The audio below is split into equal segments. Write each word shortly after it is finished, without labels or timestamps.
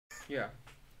Yeah.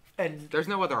 And there's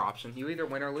no other option. You either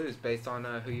win or lose based on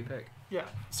who you pick. yeah,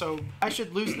 so I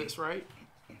should lose this, right?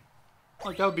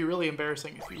 Like, that would be really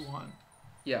embarrassing if you won.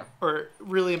 Yeah. Or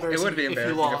really embarrassing It would be if you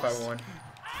embarrassing lost. if I won.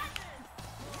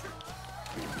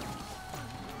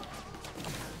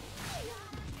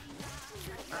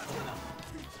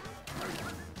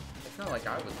 It's not like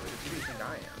I would lose. Who do you think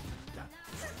I am?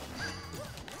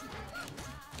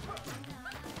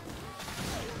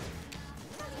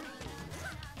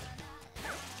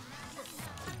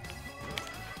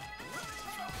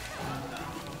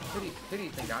 Who do you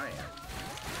think I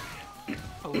am?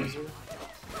 A loser.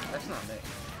 That's not me.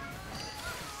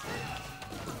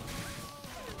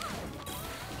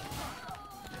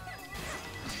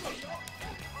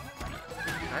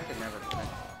 I could never win.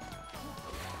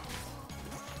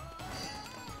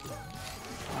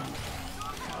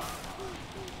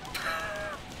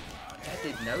 That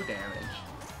did no damage.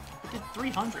 It did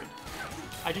 300.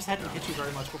 I just hadn't hit you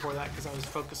very much before that because I was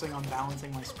focusing on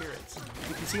balancing my spirits.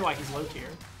 You can see why he's low tier.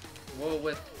 Well,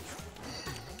 with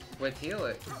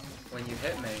Helix, when you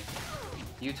hit me,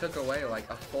 you took away like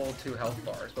a full 2 health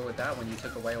bars, but with that one, you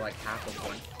took away like half of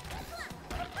one.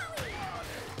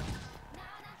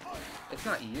 It's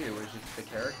not you, it's just the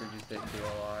character just didn't do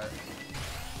a lot.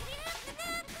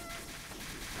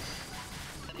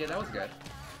 Yeah, that was good.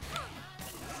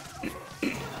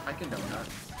 I condone that.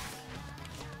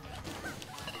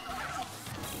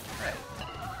 Hey.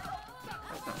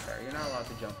 That's not fair. You're not allowed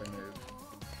to jump and move.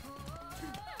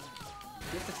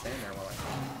 You have to stand there while I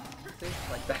see?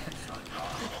 Like that.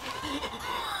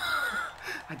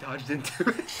 I dodged into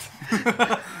it.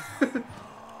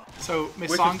 So,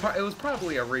 Miss Song... it was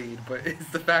probably a read, but it's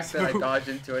the fact that I dodged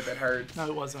into it that hurts. No,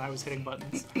 it wasn't. I was hitting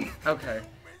buttons. Okay.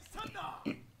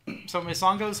 So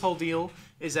Misongo's whole deal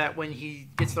is that when he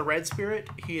gets the red spirit,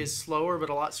 he is slower but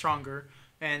a lot stronger.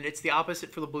 And it's the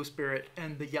opposite for the blue spirit.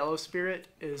 And the yellow spirit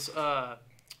is,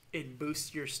 it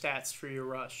boosts your stats for your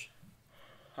rush.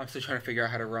 I'm still trying to figure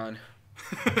out how to run.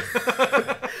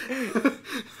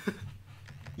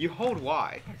 You hold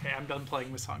Y. Okay, I'm done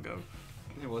playing Misongo.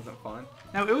 It wasn't fun.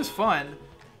 No, it was fun.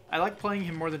 I like playing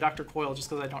him more than Dr. Coil just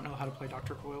because I don't know how to play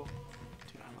Dr. Coil.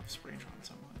 Dude, I love Springtron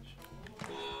so much.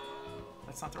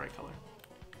 That's not the right color.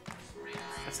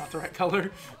 That's not the right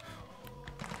color.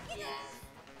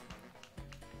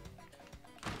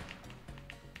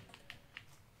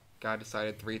 God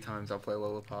decided 3 times I'll play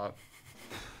Lollipop.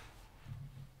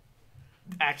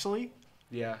 Actually?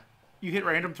 Yeah. You hit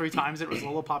random 3 times, it was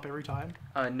Lollipop every time?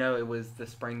 No, it was the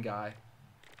spring guy.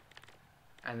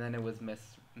 And then it was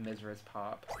Mizra's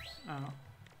pop. Oh.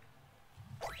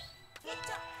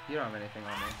 You don't have anything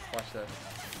on me. Watch this.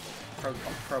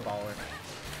 Pro baller.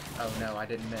 Oh no, I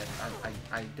didn't miss.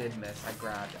 I did miss. I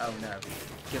grabbed. Oh no.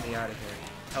 Get me out of here.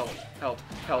 Help. Help.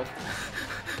 Help.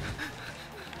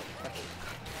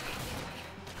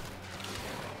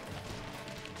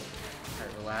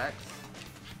 Alright, relax.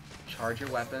 Charge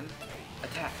your weapon.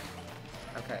 Attack.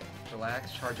 Okay,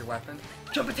 relax. Charge your weapon.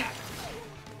 Jump attack!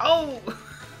 Oh!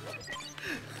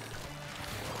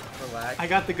 Relax. I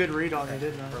got the good read on it,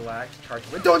 didn't I? Relax. Charge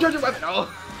your weapon. Don't charge your weapon! Oh!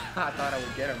 I thought I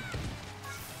would get him.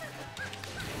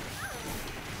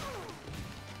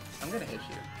 I'm gonna hit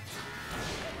you.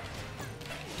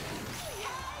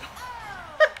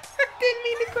 Didn't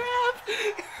mean to grab!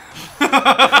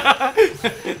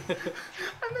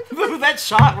 That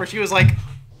shot where she was like...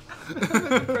 I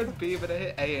meant to press B, but I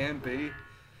hit A and B.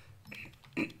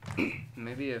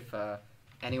 Maybe if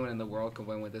anyone in the world could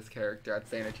win with this character, I'd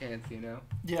stand a chance, you know?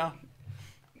 Yeah.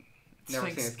 Never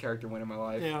seen this character win in my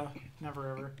life. Yeah,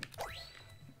 never ever.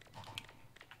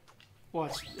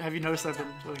 Watch. Have you noticed I've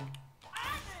been doing...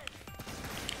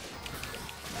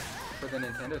 For the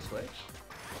Nintendo Switch?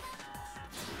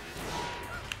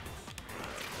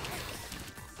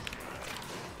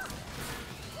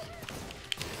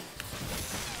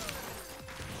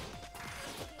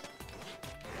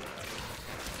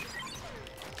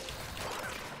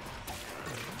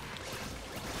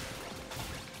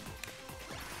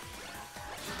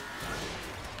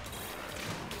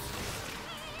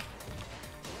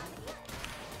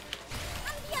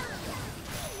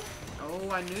 Oh,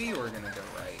 I knew you were gonna go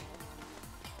right.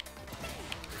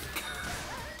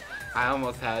 I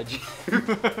almost had you. No.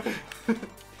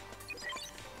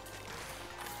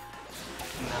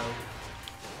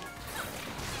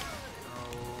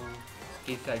 Oh,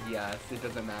 he said yes. It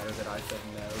doesn't matter that I said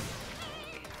no.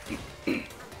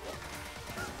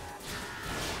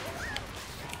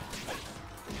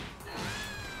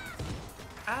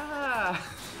 Ah!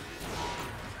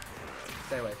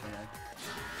 Stay away from me.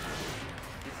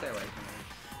 You stay away from me.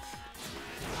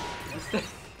 You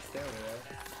stay over there.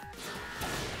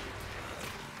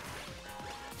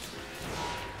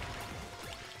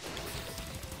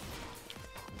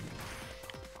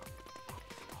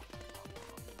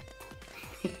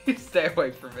 Stay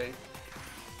away from me.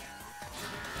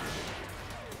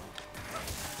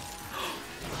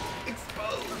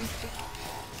 Exposed.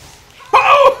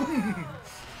 Oh!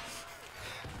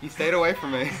 You stayed away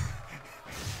from me.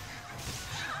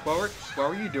 Why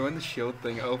were you doing the shield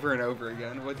thing over and over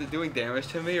again? Was it doing damage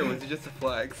to me or was it just a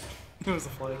flex? It was a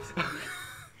flex. Do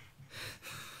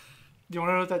you want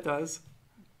to know what that does?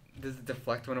 Does it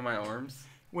deflect one of my arms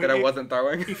When that I wasn't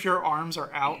throwing? If your arms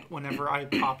are out whenever I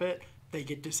pop it, they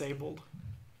get disabled.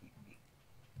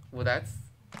 Well, that's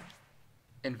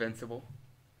invincible.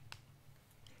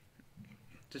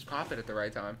 Just pop it at the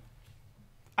right time.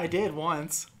 I did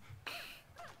once.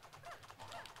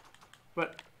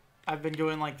 But I've been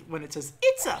going like when it says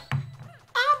it's a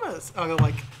Amos. I'll go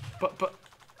like but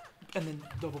and then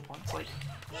double punch like.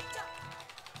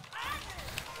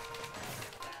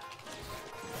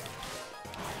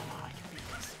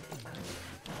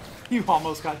 You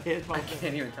almost got hit. I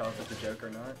can't even tell if it's a joke or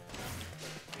not.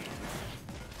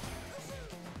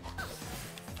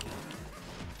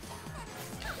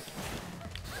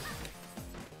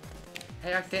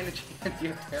 Hey, I stand a chance. You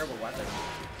have a terrible weapon.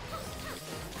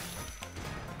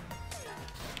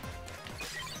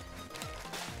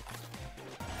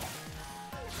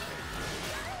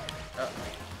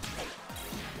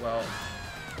 Well,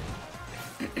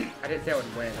 I didn't say I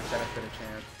would win. I said I stood a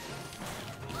chance.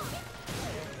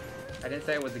 I didn't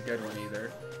say it was a good one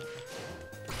either.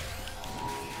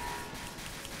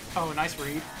 Oh, nice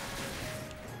read.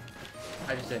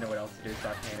 I just didn't know what else to do, so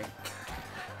I panicked.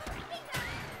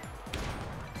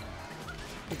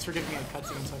 Thanks for giving me a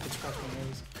cutscene so I could scratch my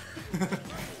nose.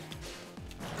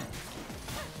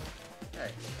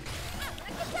 Hey.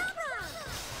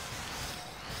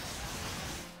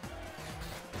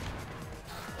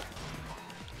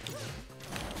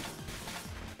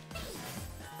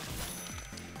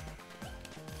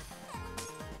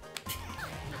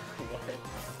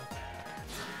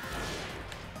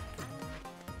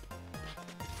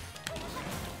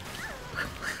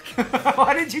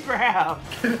 Why did you grab?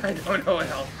 I don't know what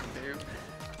else to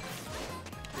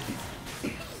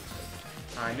do.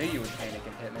 I knew you would panic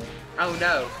and hit me. Oh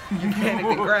no! You panicked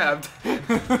and grabbed!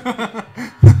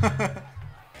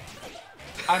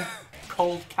 I'm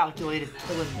cold, calculated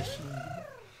killing machine.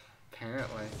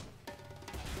 Apparently.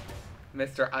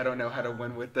 Mister, I don't know how to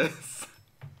win with this.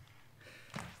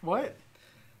 What?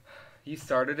 You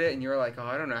started it and you were like, oh,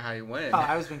 I don't know how you win. Oh,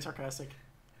 I was being sarcastic.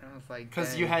 And I was like,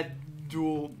 because you had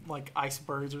dual, like, ice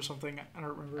birds or something. I don't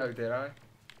remember. Oh, did I?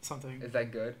 Something. Is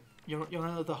that good? You know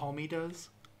what the homie does?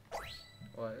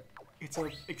 What? It's a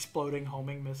exploding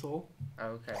homing missile.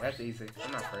 Oh, okay, that's easy.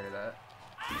 I'm not afraid of that.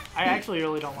 I actually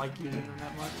really don't like using them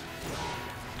that much.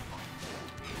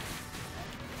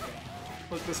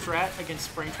 Look, the strat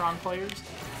against Springtron players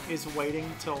is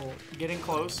waiting till getting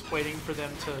close, waiting for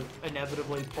them to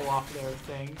inevitably pull off their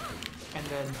thing, and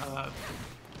then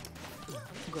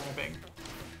grabbing.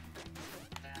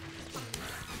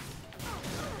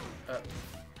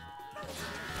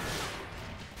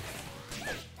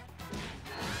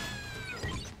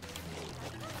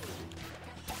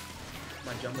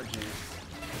 My Jumbo Juice.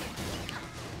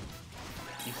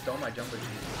 You stole my Jumbo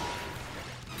Juice.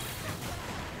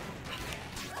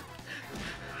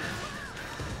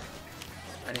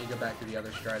 I need to go back to the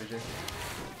other strategy.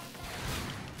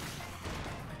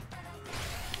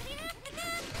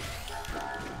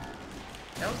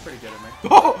 That was pretty good of me.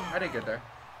 Oh! I did good there.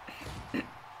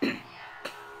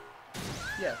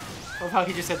 Yeah. I love how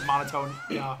he just said monotone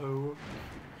Yahoo.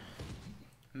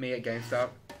 Me at GameStop.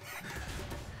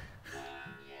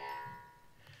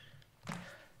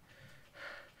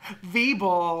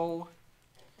 V-Ball.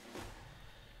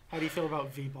 How do you feel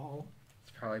about V-Ball?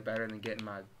 It's probably better than getting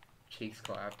my cheeks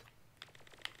clapped.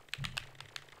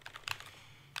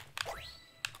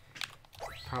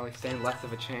 Probably stand less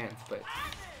of a chance, but...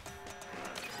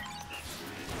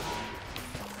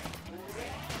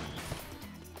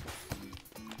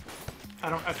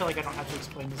 I feel like I don't have to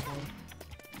explain this one.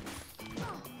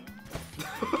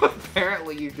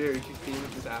 Apparently you do. Did you see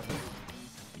what just happened?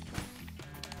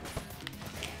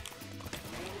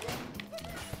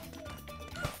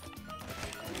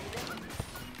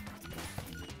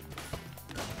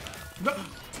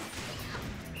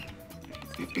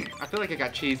 I feel like I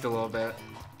got cheesed a little bit.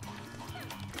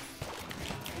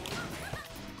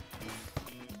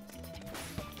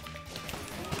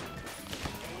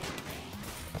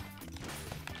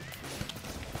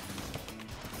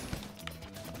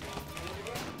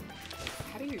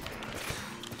 How do you...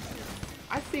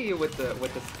 I see you with the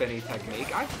spinny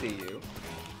technique. I see you.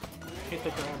 Hit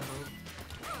the grab move.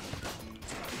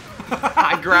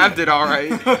 I grabbed it all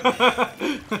right.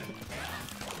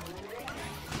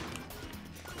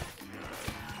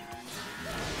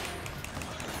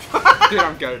 Dude,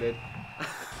 I'm goated.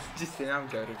 Just saying, I'm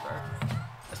goated, bro.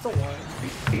 I still won.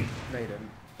 No, you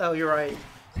didn't. Oh, you're right.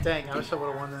 Dang, I wish I would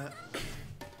have won that.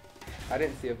 I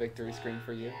didn't see a victory screen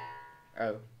for you.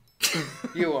 Oh.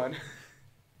 You won.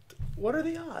 What are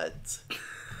the odds?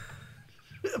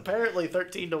 Apparently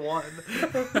 13-1.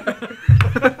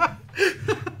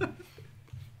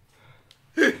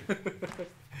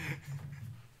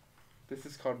 This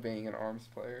is called being an arms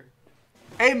player.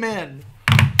 Amen.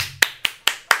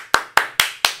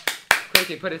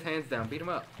 Quincy, put his hands down. Beat him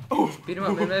up. Oh. Beat him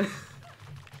up, man.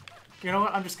 You know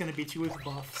what? I'm just gonna beat you with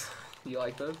buffs. You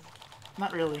like those?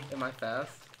 Not really. Am I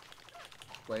fast?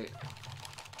 Wait.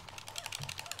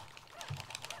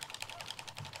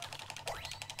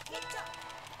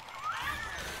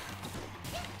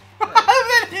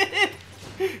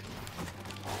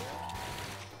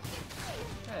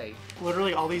 Hey.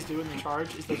 Literally, all these do when they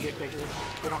charge is they get bigger.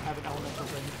 They don't have an elemental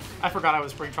thing. I forgot I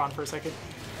was Springtron for a second.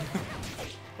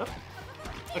 Oh.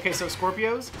 Okay, so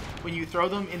Scorpios, when you throw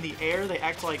them in the air, they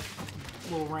act like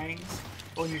little rings.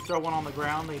 But when you throw one on the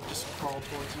ground, they just crawl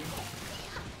towards you.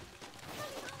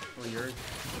 Weird.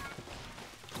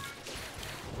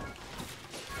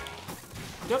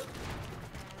 Yep.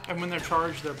 And when they're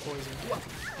charged, they're poison.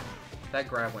 That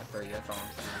grab went through you, that's all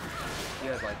I'm saying.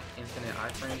 You had like infinite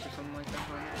iframes or something like that,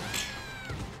 right?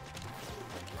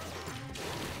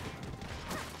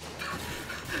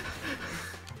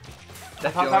 I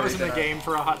thought that was in the game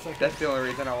for a hot second. That's the only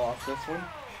reason I lost this one.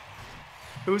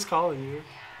 Who's calling you?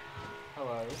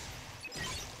 Hello.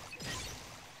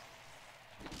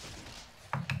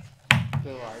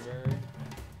 The library.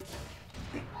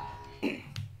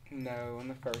 No, on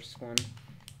the first one.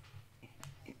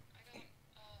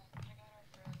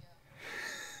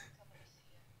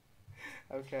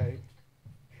 Okay.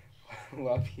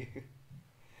 Love you.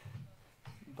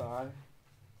 Bye.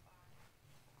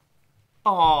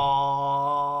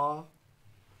 Aww.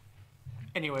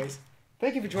 Anyways.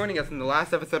 Thank you for joining us in the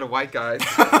last episode of White Guys.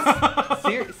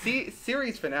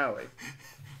 Series finale.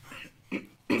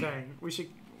 Dang,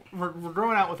 we're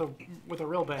growing out with a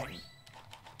real bang.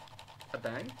 A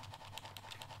bang?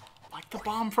 Like the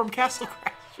bomb from Castle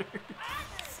Crashers.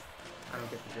 I don't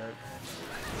get the joke.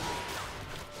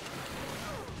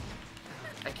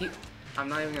 I'm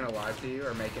not even gonna lie to you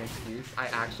or make an excuse. I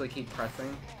actually keep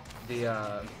pressing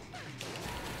the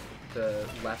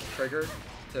left trigger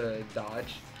to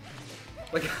dodge.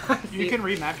 Like you can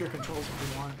remap your controls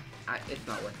if you want. It's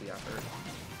not worth the effort.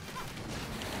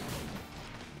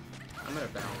 I'm gonna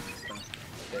bounce some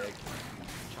big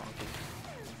chonky.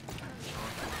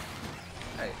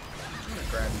 Hey, I'm gonna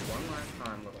grab you one last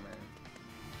time, little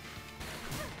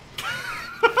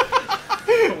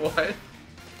man. What?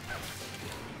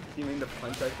 You mean the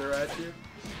punch I threw at you?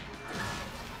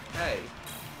 Hey,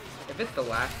 if it's the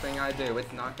last thing I do,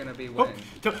 it's not gonna be win.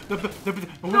 No,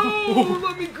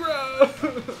 let me grab!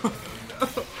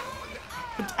 No.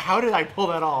 How did I pull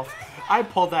that off? I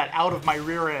pulled that out of my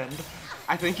rear end.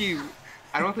 I don't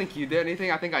think you did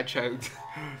anything. I think I choked.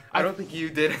 I don't think you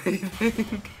did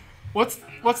anything. What's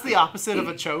the opposite of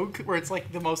a choke? Where it's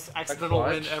like the most accidental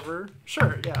win ever?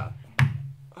 Sure, yeah.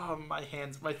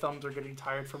 My thumbs are getting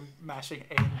tired from mashing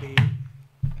A and B.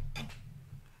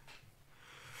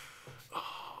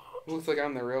 Looks like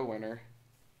I'm the real winner.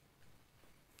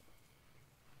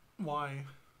 Why?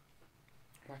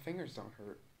 My fingers don't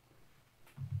hurt.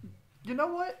 You know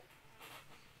what?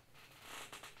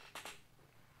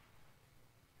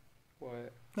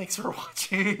 What? Thanks for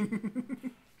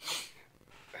watching.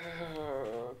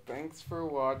 Thanks for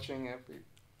watching,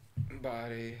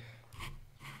 everybody.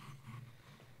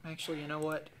 Actually, you know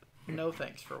what? No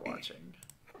thanks for watching.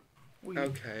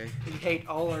 Okay. We hate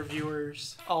all our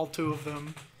viewers, all 2 of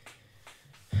them.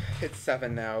 It's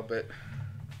 7 now, but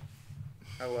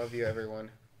I love you, everyone.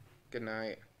 Good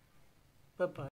night. Bye-bye.